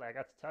sadly, I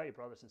got to tell you,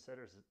 brothers and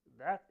sisters,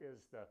 that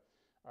is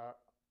a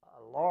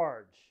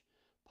large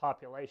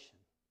population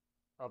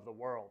of the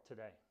world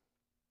today.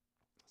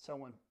 So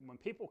when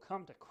people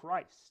come to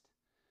Christ,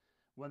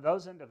 when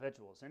those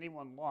individuals,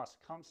 anyone lost,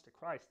 comes to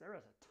Christ, there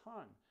is a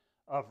ton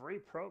of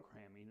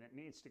reprogramming that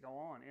needs to go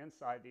on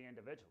inside the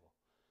individual.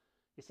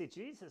 You see,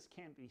 Jesus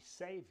can be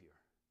Savior,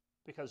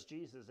 because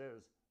Jesus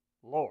is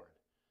Lord.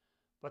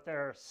 But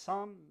there are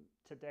some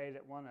today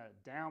that want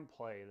to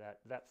downplay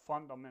that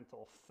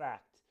fundamental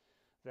fact,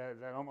 that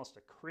almost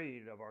a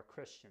creed of our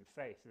Christian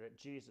faith, that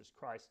Jesus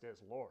Christ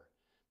is Lord.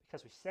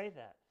 Because we say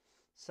that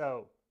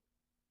so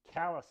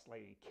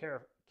callously,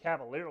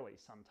 cavalierly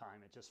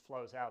sometimes, it just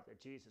flows out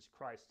that Jesus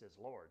Christ is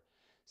Lord.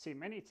 See,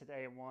 many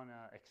today want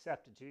to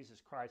accept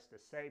Jesus Christ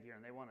as Savior,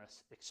 and they want to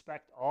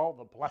expect all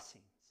the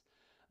blessings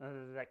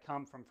that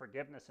come from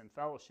forgiveness and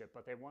fellowship,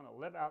 but they want to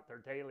live out their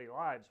daily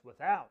lives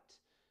without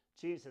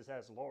Jesus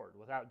as Lord,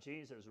 without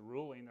Jesus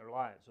ruling their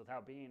lives,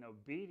 without being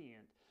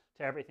obedient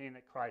to everything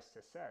that Christ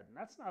has said. And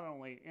that's not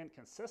only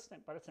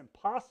inconsistent, but it's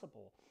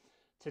impossible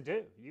to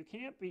do. You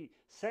can't be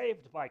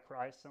saved by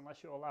Christ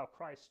unless you allow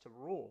Christ to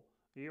rule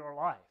your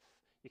life.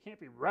 You can't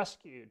be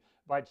rescued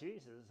by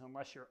Jesus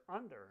unless you're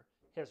under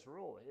his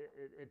rule.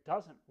 It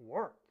doesn't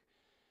work.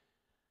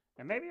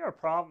 And maybe our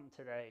problem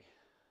today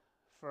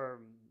for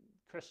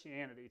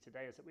Christianity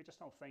today is that we just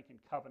don't think in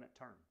covenant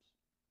terms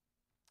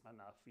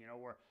enough. You know,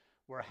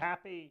 we're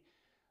happy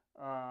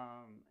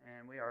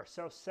and we are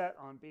so set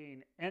on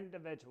being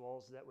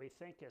individuals that we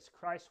think as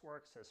Christ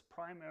works is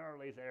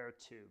primarily there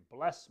to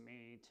bless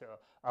me, to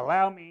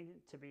allow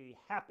me to be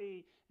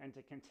happy and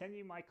to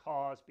continue my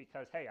cause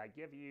because, hey, I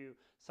give you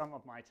some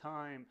of my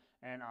time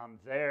and I'm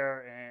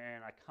there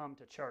and I come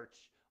to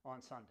church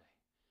on Sunday.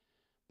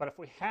 But if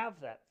we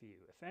have that view,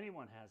 if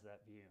anyone has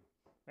that view,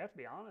 we have to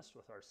be honest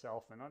with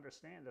ourselves and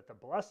understand that the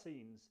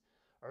blessings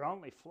are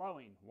only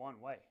flowing one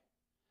way.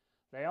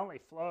 They only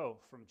flow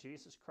from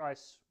Jesus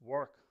Christ's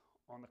work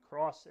on the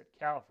cross at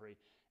Calvary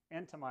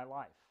into my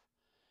life.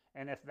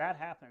 And if that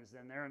happens,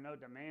 then there are no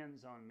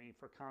demands on me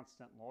for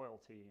constant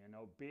loyalty and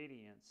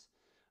obedience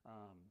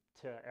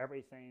to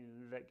everything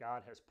that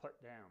God has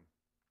put down.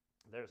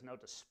 There's no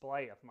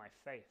display of my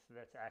faith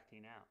that's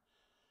acting out.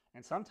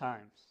 And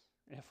sometimes,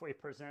 if we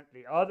present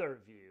the other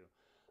view,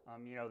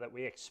 that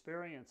we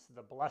experience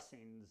the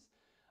blessings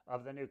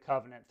of the new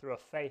covenant through a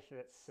faith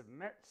that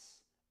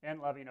submits in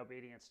loving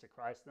obedience to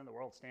Christ, then the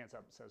world stands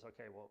up and says,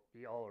 okay, well,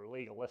 you all are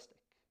legalistic.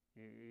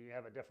 You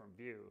have a different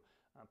view.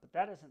 But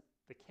that isn't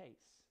the case.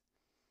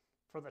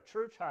 For the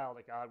true child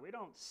of God, we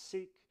don't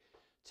seek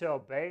to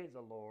obey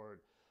the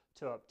Lord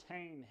to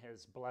obtain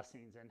his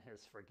blessings and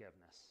his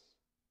forgiveness.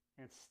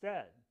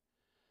 Instead,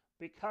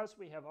 because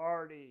we have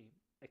already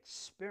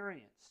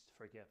experienced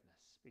forgiveness,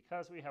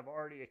 because we have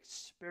already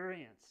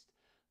experienced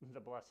the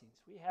blessings,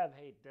 we have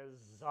a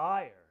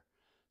desire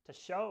to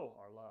show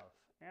our love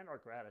and our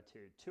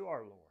gratitude to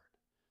our Lord,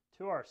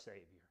 to our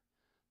Savior,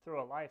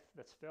 through a life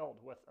that's filled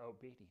with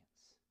obedience.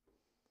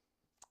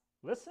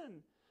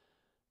 Listen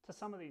to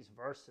some of these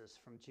verses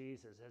from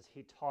Jesus as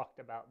he talked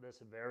about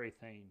this very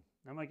thing.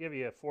 I'm going to give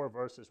you 4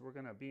 verses. We're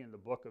going to be in the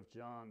book of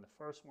John. The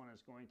first one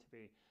is going to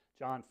be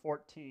John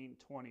 14:21.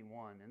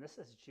 And this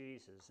is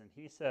Jesus, and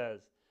he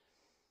says,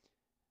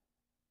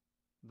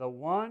 "The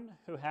one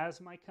who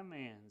has my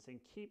commands and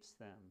keeps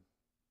them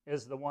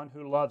is the one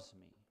who loves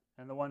me.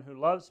 And the one who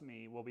loves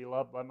me will be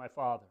loved by my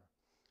Father.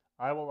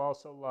 I will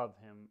also love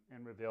him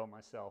and reveal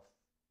myself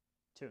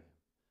to him."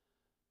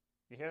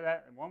 You hear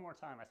that? And one more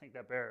time, I think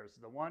that bears.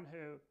 The one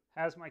who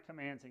has my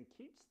commands and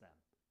keeps them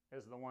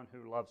is the one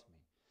who loves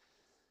me.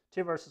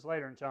 2 verses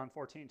later in John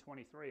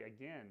 14:23,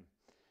 again,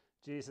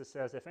 Jesus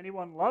says, "If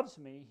anyone loves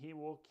me, he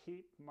will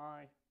keep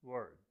my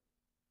word.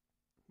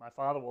 My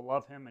Father will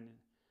love him and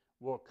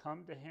will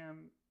come to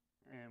him,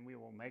 and we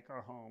will make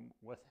our home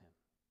with him."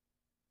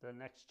 The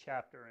next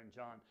chapter in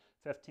John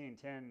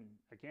 15:10,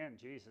 again,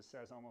 Jesus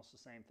says almost the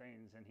same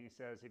things, and he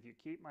says, "If you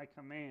keep my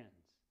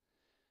commands,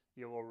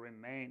 you will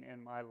remain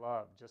in my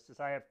love, just as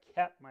I have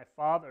kept my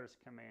Father's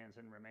commands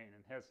and remain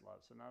in his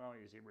love." So not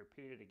only does he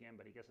repeat it again,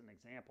 but he gives an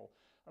example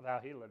of how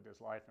he lived his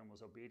life and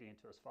was obedient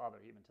to his Father,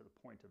 even to the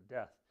point of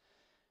death.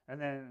 And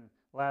then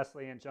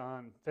lastly, in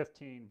John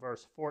 15,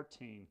 verse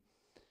 14,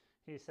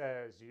 he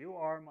says, "You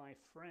are my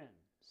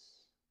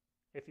friends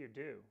if you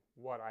do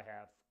what I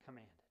have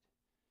commanded."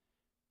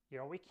 You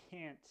know, we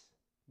can't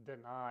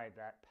deny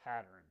that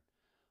pattern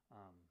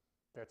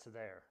that's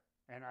there.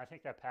 And I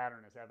think that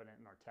pattern is evident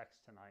in our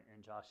text tonight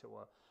in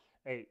Joshua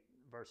 8,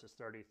 verses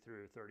 30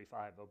 through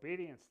 35.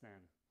 Obedience,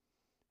 then,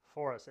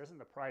 for us isn't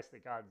the price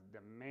that God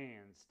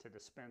demands to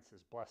dispense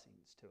his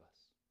blessings to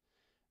us.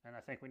 And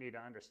I think we need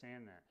to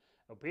understand that.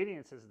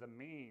 Obedience is the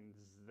means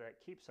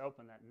that keeps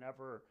open that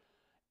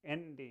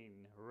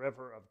never-ending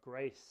river of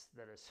grace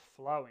that is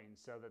flowing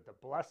so that the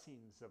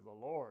blessings of the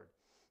Lord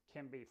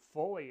can be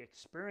fully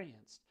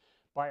experienced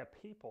by a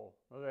people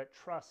that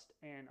trust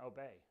and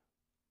obey.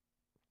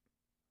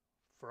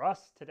 For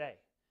us today,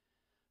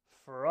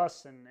 for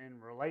us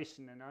in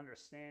relation and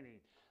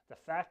understanding, the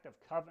fact of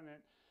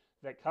covenant,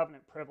 that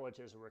covenant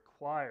privileges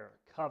require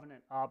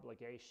covenant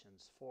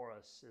obligations for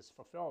us is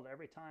fulfilled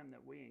every time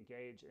that we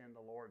engage in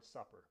the Lord's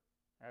Supper.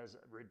 As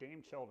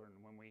redeemed children,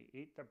 when we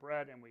eat the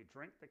bread and we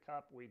drink the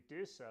cup, we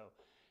do so,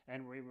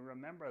 and we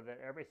remember that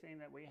everything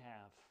that we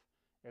have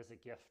is a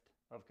gift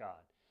of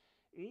God.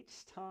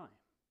 Each time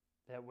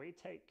that we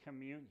take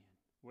communion,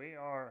 we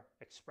are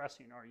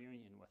expressing our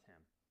union with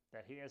him.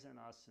 that he is in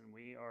us and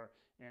we are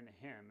in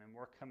him, and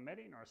we're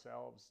committing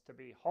ourselves to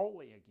be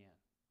holy again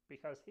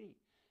because he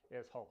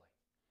is holy.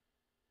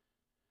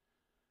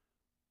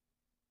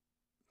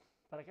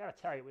 But I got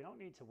to tell you, we don't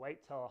need to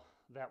wait till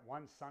that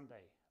one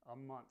Sunday a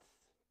month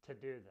to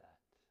do that.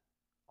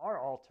 Our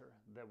altar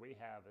that we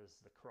have is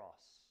the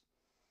cross.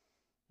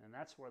 And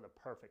that's where the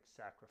perfect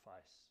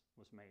sacrifice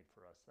was made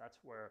for us. That's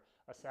where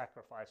a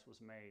sacrifice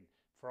was made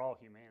for all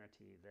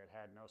humanity that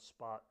had no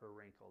spot or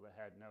wrinkle, that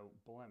had no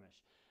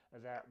blemish.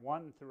 That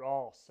one through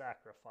all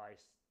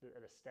sacrifice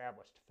that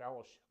established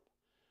fellowship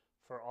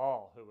for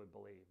all who would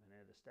believe. And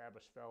it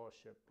established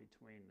fellowship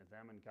between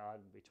them and God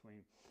and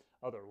between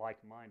other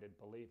like-minded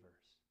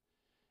believers.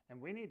 And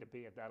we need to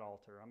be at that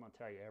altar, I'm going to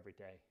tell you, every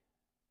day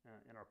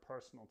in our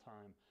personal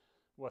time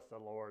with the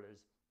Lord.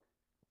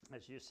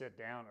 As you sit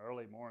down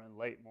early morning,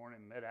 late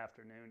morning,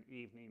 mid-afternoon,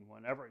 evening,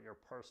 whenever your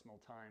personal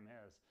time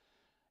is,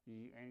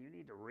 and you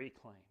need to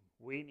reclaim,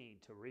 we need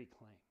to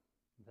reclaim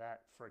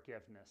that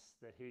forgiveness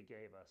that he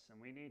gave us. And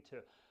we need to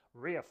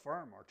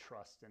reaffirm our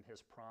trust in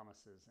his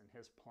promises and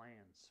his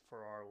plans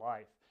for our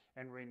life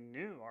and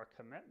renew our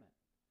commitment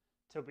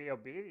to be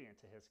obedient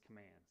to his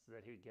commands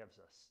that he gives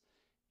us.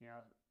 You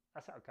know,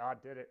 that's how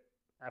God did it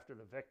after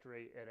the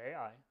victory at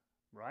Ai,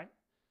 right?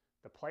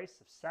 The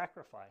place of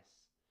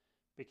sacrifice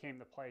became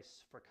the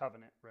place for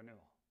covenant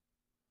renewal.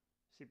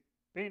 See,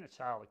 being a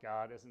child of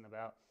God isn't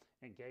about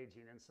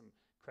engaging in some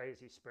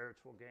crazy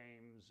spiritual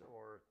games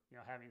or,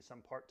 having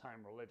some part-time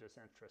religious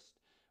interest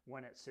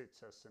when it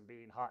suits us and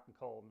being hot and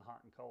cold and hot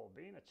and cold.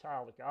 Being a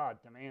child of God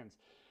demands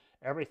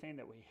everything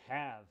that we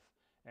have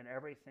and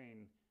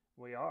everything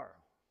we are,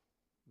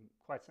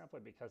 quite simply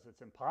because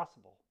it's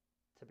impossible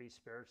to be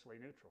spiritually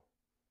neutral.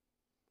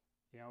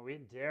 We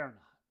dare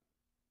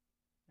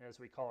not, as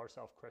we call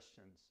ourselves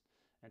Christians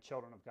and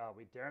children of God,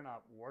 we dare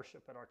not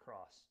worship at our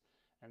cross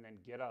and then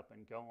get up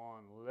and go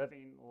on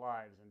living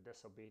lives in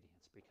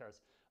disobedience,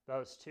 because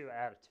those two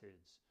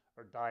attitudes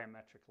are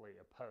diametrically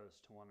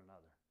opposed to one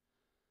another.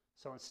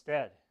 So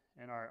instead,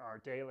 in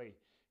our daily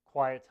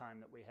quiet time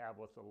that we have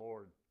with the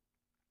Lord,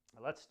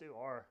 let's do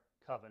our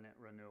covenant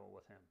renewal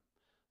with him.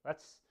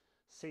 Let's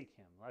seek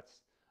him.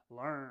 Let's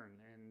learn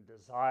and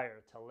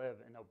desire to live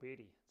in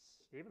obedience.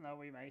 Even though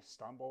we may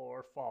stumble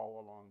or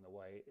fall along the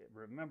way,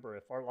 remember,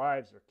 if our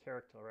lives are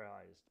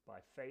characterized by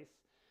faith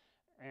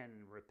and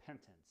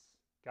repentance,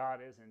 God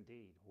is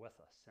indeed with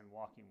us and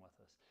walking with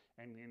us.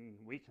 And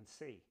we can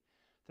see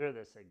through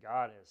this that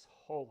God is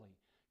wholly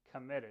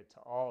committed to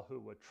all who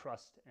would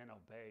trust and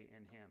obey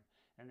in him.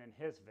 And then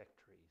his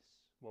victories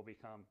will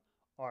become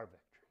our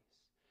victories.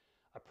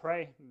 I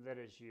pray that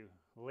as you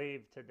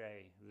leave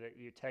today, that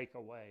you take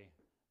away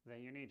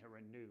that you need to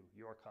renew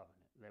your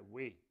covenant, that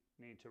we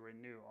need to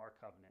renew our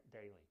covenant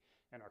daily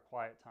in our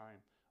quiet time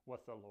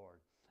with the Lord,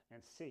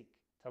 and seek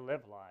to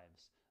live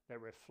lives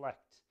that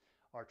reflect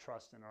our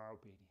trust and our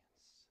obedience.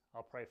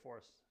 I'll pray for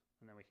us,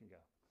 and then we can go.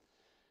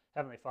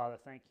 Heavenly Father,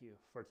 thank you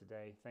for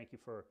today. Thank you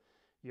for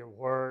your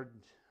word.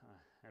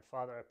 And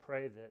Father, I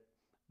pray that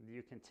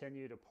you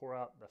continue to pour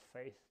out the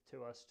faith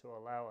to us to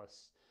allow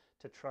us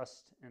to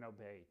trust and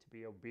obey, to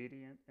be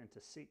obedient, and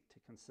to seek to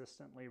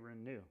consistently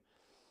renew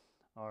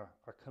our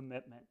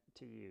commitment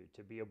to you,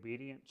 to be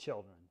obedient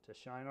children, to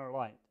shine our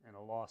light in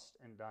a lost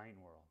and dying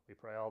world. We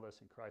pray all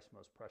this in Christ's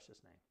most precious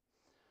name.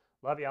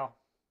 Love y'all.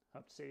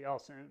 Hope to see y'all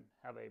soon.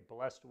 Have a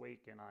blessed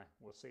week, and I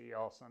will see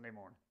y'all Sunday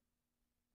morning.